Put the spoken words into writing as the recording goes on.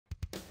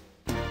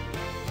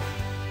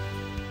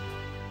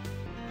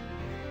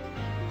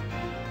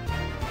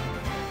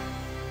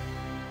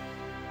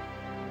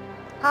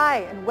Hi,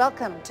 and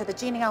welcome to the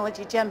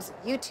Genealogy Gems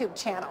YouTube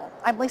channel.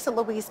 I'm Lisa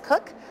Louise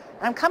Cook,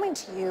 and I'm coming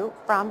to you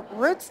from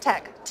Roots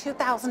Tech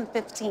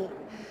 2015.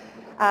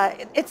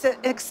 It's an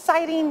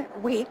exciting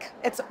week.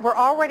 We're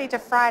already to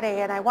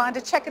Friday, and I wanted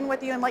to check in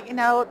with you and let you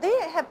know they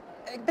have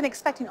been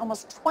expecting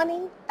almost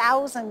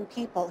 20,000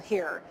 people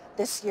here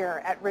this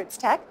year at Roots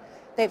Tech.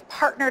 They've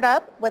partnered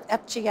up with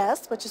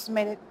FGS, which has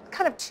made it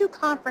kind of two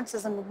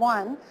conferences in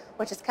one,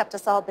 which has kept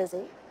us all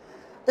busy.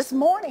 This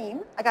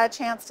morning, I got a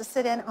chance to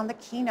sit in on the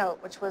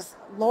keynote, which was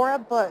Laura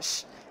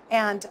Bush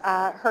and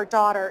her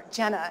daughter,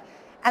 Jenna.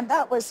 And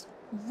that was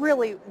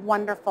really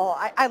wonderful.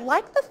 I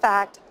like the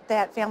fact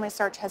that Family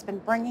Search has been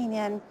bringing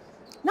in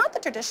not the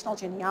traditional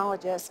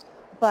genealogist,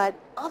 but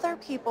other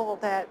people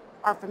that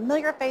are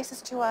familiar faces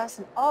to us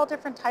in all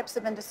different types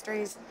of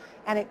industries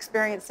and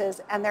experiences,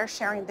 and they're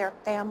sharing their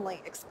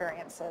family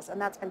experiences, and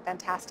that's been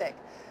fantastic.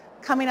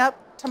 Coming up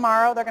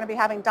tomorrow, they're going to be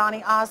having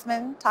Donnie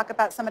Osmond talk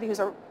about somebody who's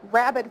a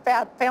rabid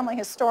family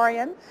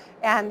historian,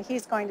 and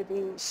he's going to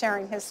be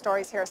sharing his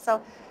stories here.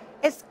 So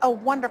it's a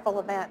wonderful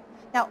event.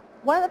 Now,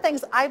 one of the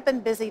things I've been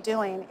busy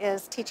doing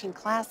is teaching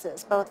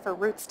classes, both for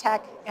Roots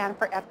Tech and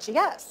for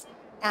FGS.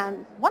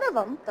 And one of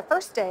them, the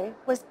first day,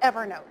 was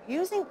Evernote,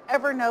 using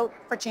Evernote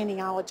for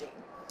genealogy.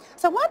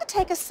 So I wanted to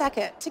take a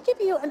second to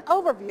give you an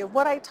overview of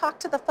what I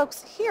talked to the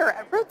folks here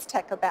at Roots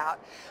Tech about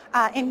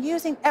in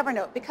using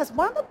Evernote, because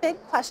one of the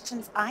big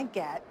questions I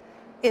get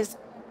is,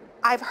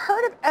 I've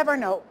heard of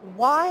Evernote,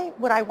 why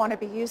would I want to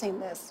be using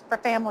this for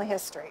family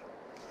history?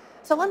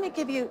 So let me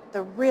give you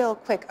the real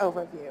quick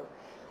overview.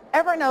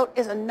 Evernote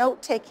is a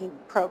note-taking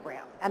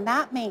program, and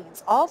that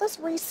means all this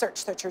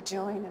research that you're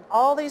doing and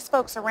all these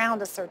folks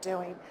around us are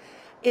doing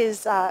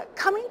is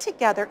coming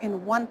together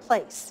in one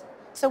place.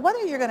 So whether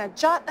you're going to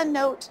jot a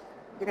note,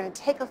 you're going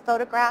to take a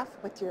photograph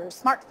with your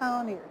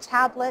smartphone or your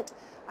tablet,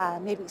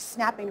 maybe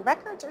snapping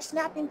records or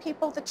snapping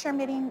people that you're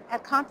meeting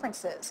at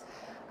conferences.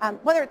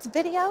 Whether it's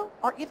video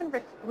or even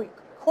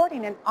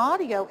recording an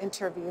audio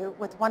interview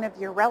with one of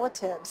your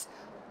relatives,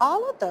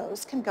 all of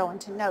those can go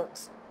into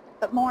notes.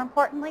 But more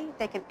importantly,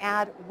 they can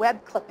add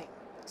web clipping.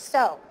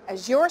 So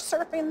as you're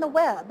surfing the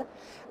web,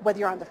 whether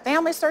you're on the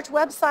Family Search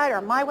website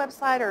or my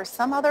website or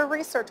some other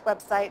research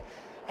website,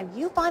 and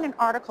you find an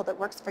article that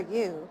works for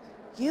you,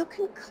 you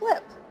can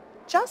clip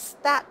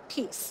just that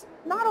piece,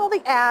 not all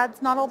the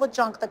ads, not all the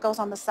junk that goes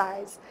on the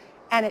sides,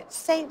 and it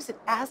saves it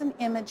as an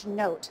image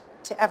note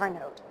to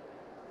Evernote.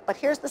 But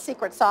here's the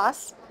secret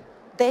sauce.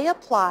 They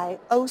apply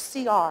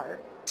OCR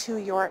to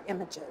your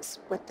images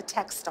with the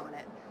text on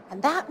it.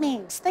 And that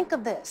means, think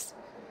of this,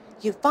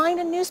 you find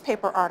a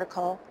newspaper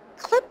article,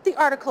 clip the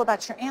article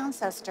about your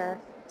ancestor,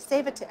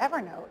 save it to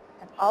Evernote,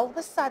 and all of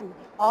a sudden,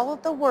 all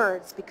of the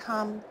words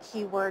become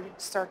keyword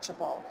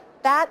searchable.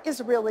 That is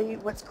really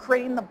what's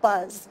creating the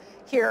buzz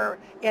here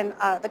in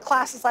the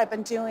classes I've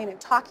been doing and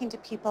talking to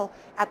people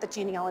at the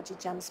Genealogy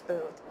Gems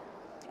booth.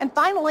 And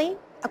finally,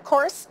 of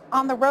course,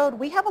 on the road,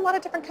 we have a lot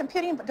of different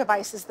computing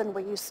devices than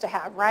we used to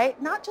have,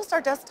 right? Not just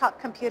our desktop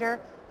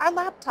computer, our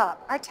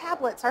laptop, our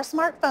tablets, our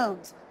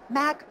smartphones,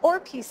 Mac or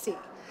PC.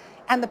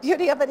 And the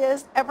beauty of it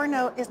is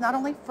Evernote is not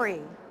only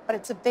free, but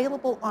it's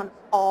available on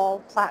all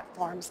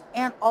platforms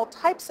and all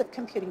types of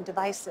computing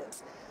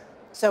devices.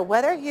 So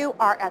whether you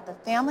are at the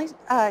Family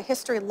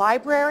History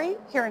Library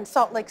here in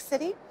Salt Lake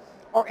City,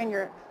 or in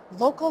your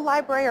local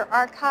library or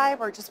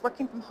archive, or just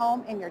working from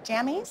home in your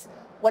jammies,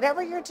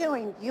 whatever you're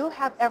doing, you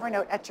have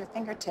Evernote at your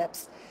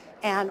fingertips.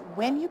 And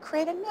when you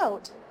create a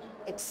note,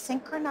 it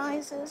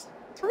synchronizes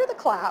through the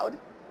cloud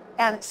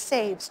and it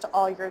saves to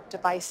all your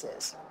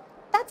devices.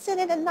 That's it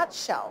in a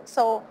nutshell.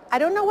 So I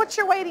don't know what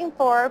you're waiting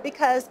for,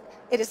 because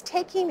it is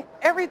taking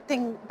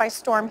everything by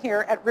storm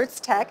here at Roots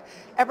Tech.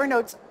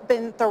 Evernote's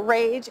been the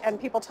rage and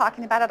people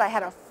talking about it. I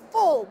had a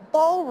full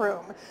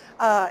ballroom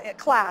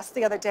class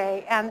the other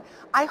day, and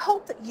I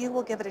hope that you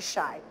will give it a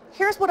shot.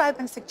 Here's what I've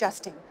been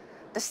suggesting,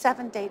 the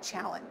 7-day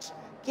challenge.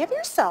 Give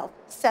yourself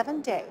 7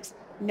 days.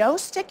 No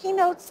sticky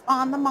notes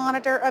on the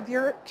monitor of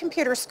your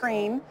computer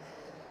screen,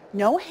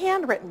 no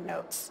handwritten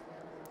notes.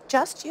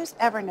 Just use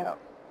Evernote.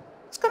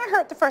 It's going to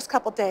hurt the first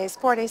couple days.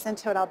 4 days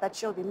into it, I'll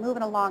bet you'll be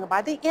moving along. And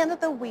by the end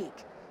of the week,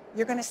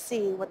 you're going to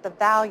see what the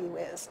value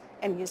is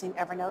in using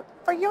Evernote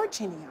for your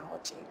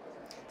genealogy.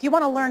 If you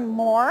want to learn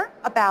more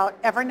about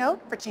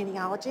Evernote for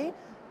genealogy,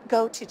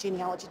 go to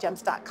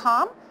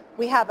genealogygems.com.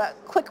 We have a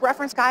quick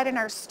reference guide in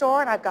our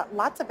store, and I've got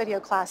lots of video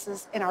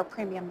classes in our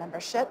premium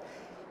membership.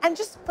 And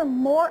just for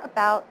more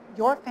about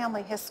your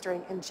family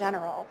history in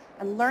general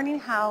and learning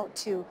how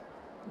to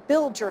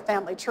build your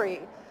family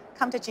tree,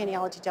 come to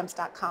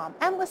genealogygems.com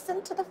and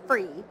listen to the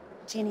free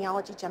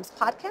Genealogy Gems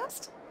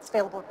podcast. It's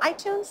available on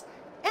iTunes,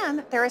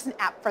 and there is an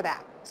app for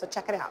that, so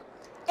check it out.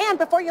 And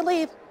before you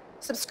leave,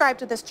 subscribe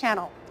to this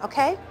channel,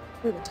 okay?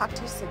 We will talk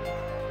to you soon.